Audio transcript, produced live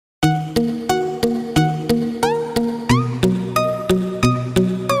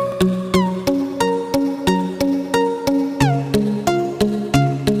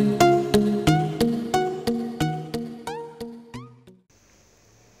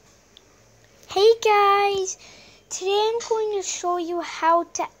Hey guys, today I'm going to show you how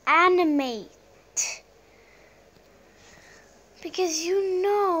to animate. Because you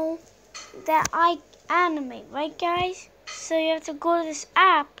know that I animate, right guys? So you have to go to this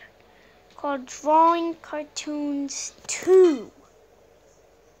app called Drawing Cartoons 2.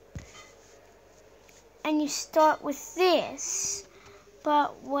 And you start with this.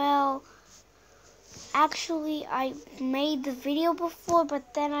 But well, actually I made the video before,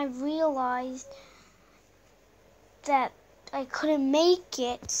 but then I realized that I couldn't make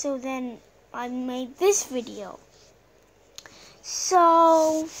it, so then I made this video.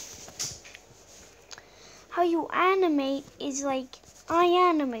 So how you animate is like I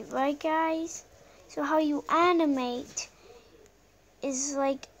animate, right guys? So how you animate is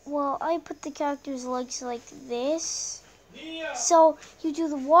like, well, I put the character's legs like this. So you do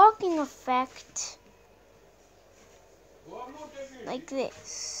the walking effect like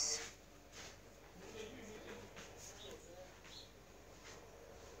this.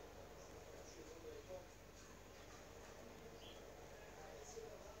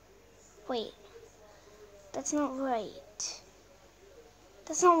 Wait, that's not right.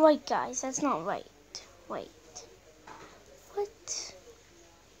 That's not right, guys. That's not right. Wait. What?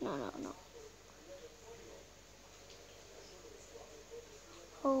 No.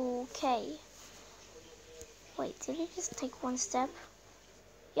 Okay. Wait, did he just take one step?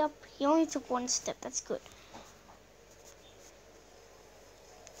 Yep, he only took one step. That's good.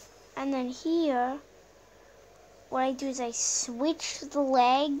 And then here, what I do is I switch the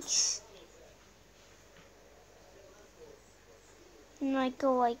legs. And I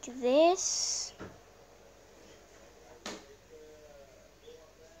go like this.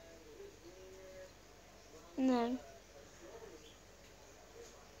 And then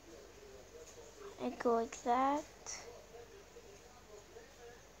I go like that.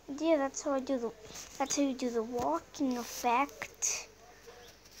 And yeah, that's how you do the walking effect.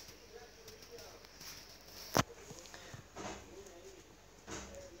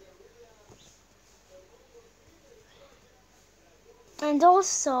 And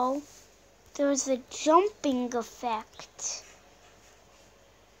also, there's a jumping effect,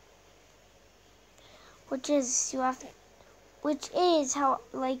 which is how,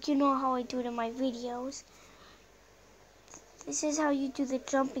 like, you know how I do it in my videos. This is how you do the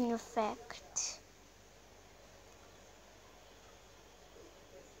jumping effect.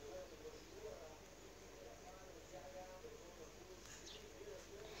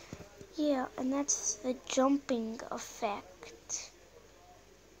 Yeah, and that's the jumping effect.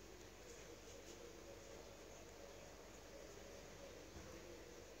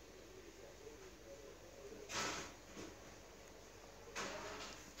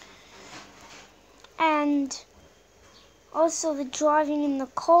 And also the driving in the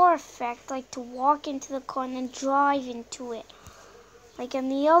car effect, like to walk into the car and then drive into it. Like in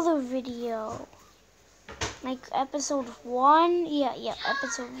the other video. Like episode 1. Yeah,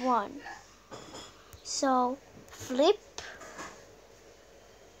 episode 1. So, flip.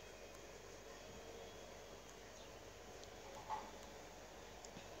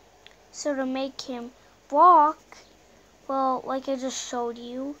 So to make him walk, well, like I just showed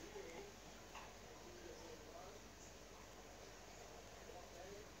you.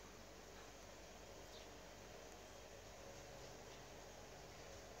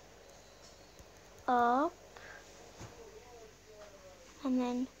 Up. And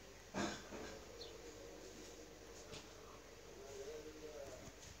then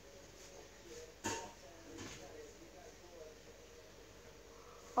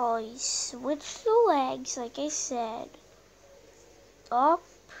you switch the legs, like I said. Up.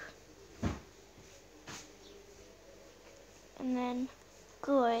 And then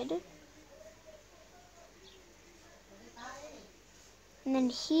good. And then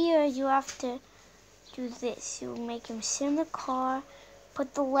here you have to do this. You make him sit in the car,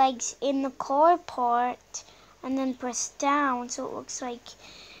 put the legs in the car part, and then press down so it looks like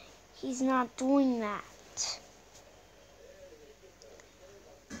he's not doing that.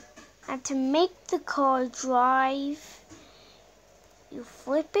 And to make the car drive, you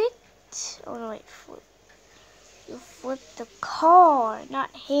flip it. Oh no, wait, flip. You flip the car,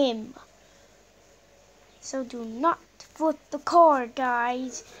 not him. So do not flip the car,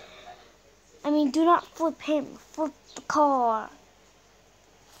 guys. I mean, do not flip him. Flip the car.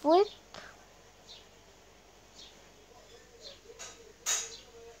 Flip.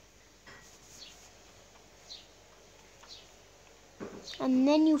 And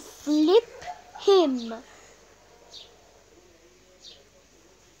then you flip him.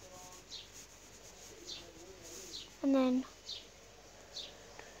 And then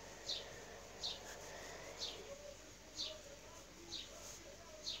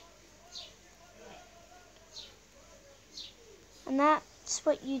And that's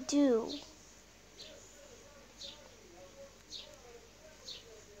what you do.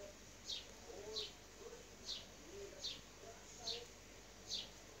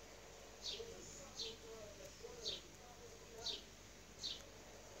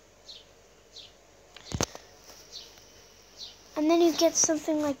 And then you get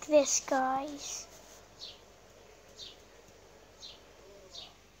something like this, guys.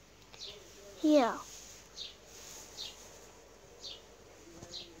 Here.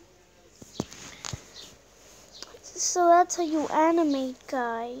 So that's how you animate,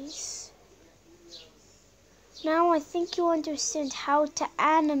 guys. Now I think you understand how to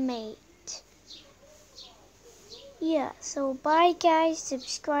animate. Yeah, so bye guys,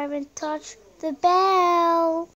 subscribe and touch the bell.